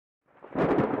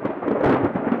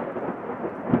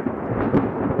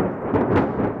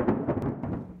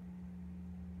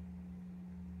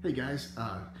Hey guys,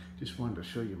 just wanted to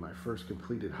show you my first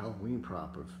completed Halloween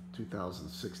prop of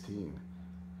 2016.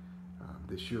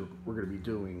 This year we're going to be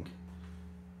doing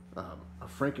a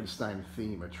Frankenstein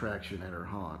theme attraction at our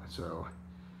haunt. So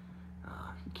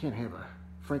you can't have a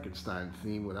Frankenstein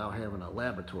theme without having a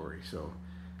laboratory. So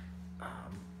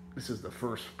this is the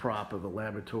first prop of the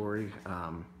laboratory.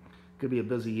 Could be a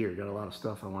busy year. Got a lot of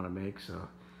stuff I want to make. So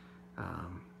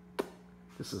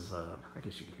this is I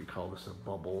guess you could call this a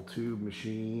bubble tube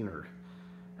machine, or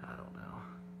I don't know,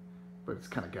 but it's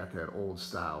kind of got that old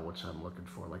style which I'm looking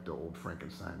for, like the old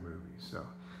Frankenstein movies. So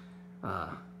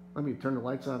let me turn the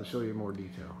lights on and show you more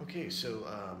detail. Okay, so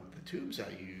the tubes I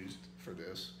used for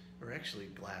this are actually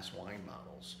glass wine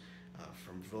bottles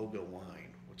from Voga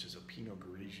Wine, which is a Pinot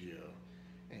Grigio,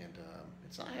 and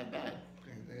it's not half bad.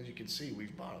 And as you can see,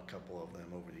 we've bought a couple of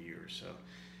them over the years. So,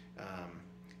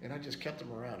 and I just kept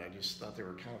them around. I just thought they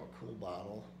were kind of a cool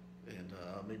bottle, and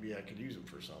maybe I could use them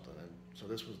for something. And so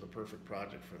this was the perfect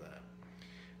project for that.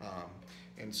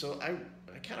 And so I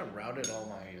kind of routed all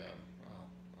my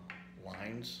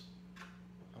lines.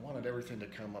 I wanted everything to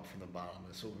come up from the bottom,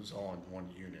 so it was all in one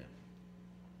unit.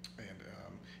 And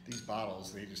these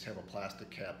bottles, they just have a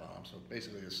plastic cap on them. So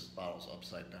basically, this bottle's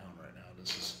upside down right now.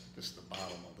 This is the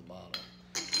bottom of the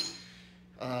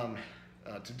bottle.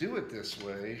 To do it this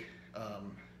way,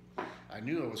 I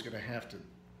knew I was going to have to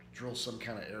drill some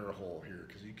kind of air hole here,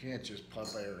 because you can't just pump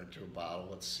air into a bottle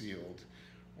that's sealed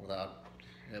without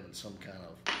having some kind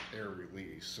of air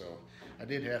release. So I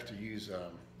did have to use, I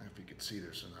don't know if you can see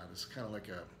this or not, it's kind of like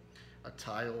a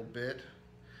tile bit.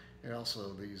 And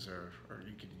also these are, or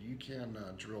you can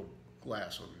drill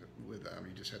glass with them.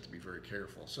 You just have to be very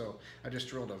careful. So I just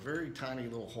drilled a very tiny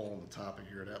little hole in the top of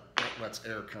here that lets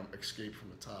air escape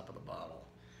from the top of the bottle.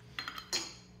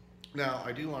 Now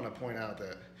I do want to point out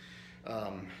that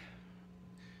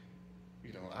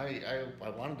you know, I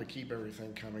wanted to keep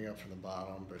everything coming up from the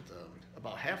bottom, but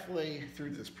about halfway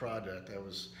through this project, I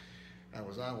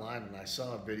was online and I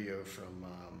saw a video from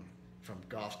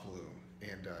Goth Gloom,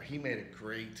 and he made a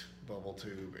great bubble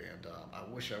tube, and I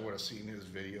wish I would have seen his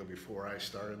video before I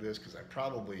started this, because I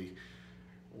probably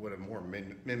would have more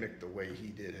mimicked the way he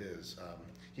did his.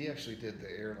 He actually did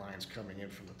the air lines coming in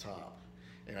from the top,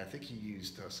 and I think he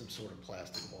used some sort of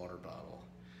plastic water bottle.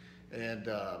 And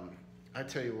I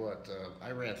tell you what,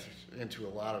 I ran into a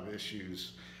lot of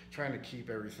issues trying to keep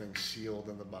everything sealed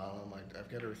in the bottom. I've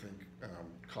got everything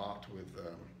caulked with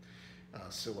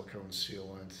silicone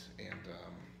sealant, and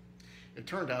it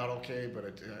turned out okay,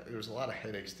 but there was a lot of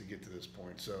headaches to get to this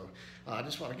point. So I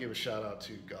just want to give a shout out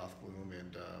to Goth Gloom,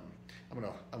 and I'm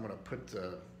gonna put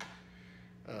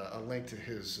a link to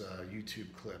his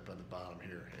YouTube clip on the bottom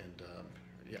here. And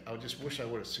yeah, I just wish I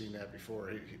would have seen that before.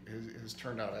 His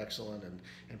turned out excellent,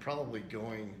 and probably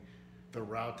going the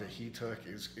route that he took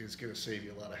is going to save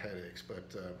you a lot of headaches.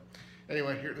 But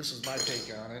anyway, here, this is my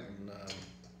take on it. And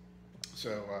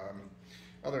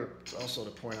also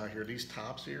to point out here, these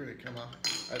tops here that come up,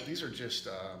 these are just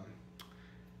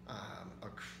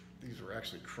these were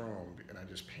actually chrome, and I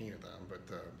just painted them, but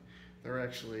they're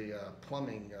actually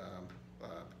plumbing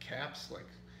caps. Like,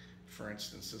 for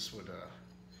instance, this would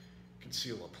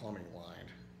conceal a plumbing line.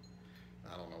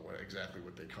 I don't know exactly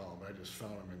what they call them, but I just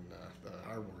found them in the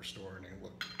hardware store, and they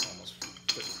look almost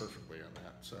fit perfectly on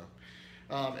that. So,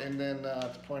 and then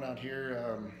to point out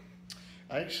here,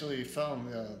 I actually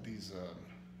found these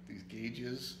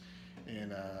gauges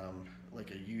in like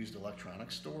a used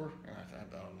electronics store, and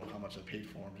I don't know how much I paid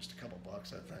for them, just a couple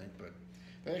bucks I think, but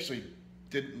they actually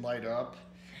didn't light up.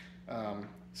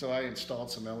 So I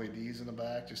installed some LEDs in the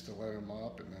back just to light them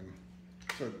up, and then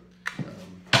so.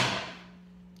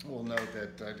 We'll note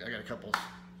that I got a couple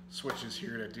switches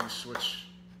here that do switch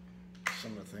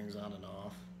some of the things on and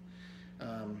off.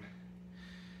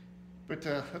 But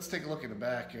let's take a look at the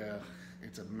back.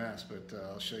 It's a mess, but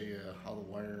I'll show you all the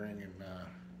wiring and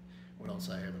what else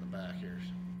I have in the back here.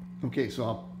 Okay, so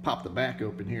I'll pop the back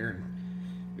open here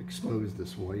and expose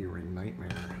this wiring nightmare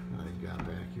that I've got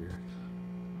back here.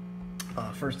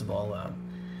 First of all,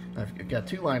 I've got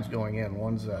two lines going in.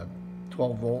 One's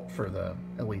 12 volt for the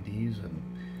LEDs, and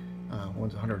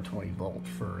one's 120 volt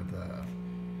for the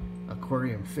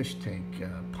aquarium fish tank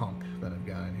pump that I've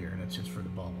got in here. That's just for the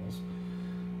bubbles.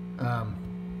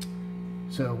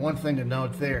 So one thing to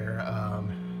note there,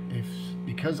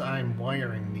 because I'm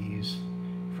wiring these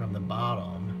from the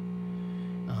bottom,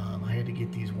 I had to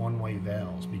get these one-way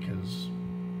valves, because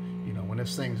you know, when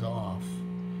this thing's off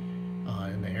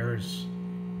and the air is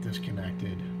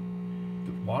disconnected,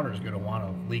 the water is going to want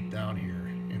to leak down here,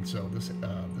 and so this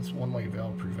one-way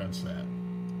valve prevents that.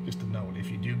 Just a note, if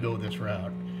you do go this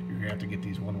route, you're going to have to get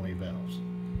these one-way valves.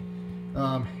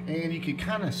 And you can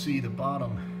kind of see the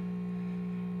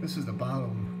bottom. This is the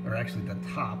bottom, or actually the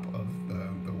top of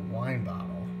the wine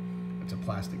bottle. It's a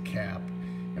plastic cap.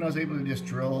 And I was able to just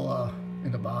drill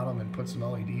in the bottom and put some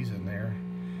LEDs in there.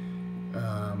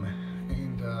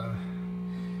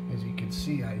 As you can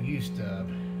see, I used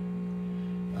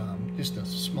just a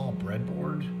small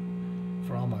breadboard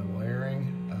for all my wiring.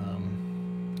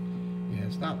 Yeah,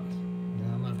 it's not, you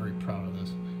know, I'm not very proud of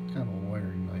this. It's kind of a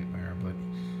wiring nightmare, but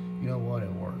you know what,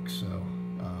 it works. So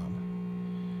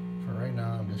for right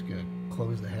now, I'm just gonna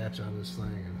close the hatch on this thing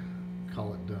and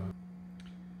call it done.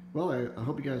 Well, I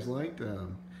hope you guys liked.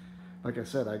 Like I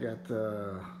said, I got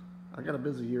a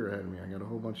busy year ahead of me. I got a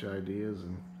whole bunch of ideas,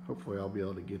 and hopefully I'll be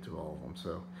able to get to all of them.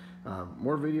 So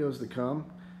more videos to come.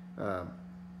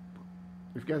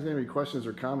 If you guys have any questions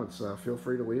or comments, feel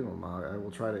free to leave them. I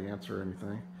will try to answer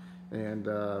anything. And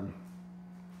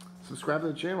subscribe to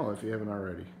the channel if you haven't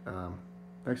already.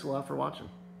 Thanks a lot for watching,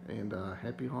 and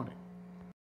happy hunting.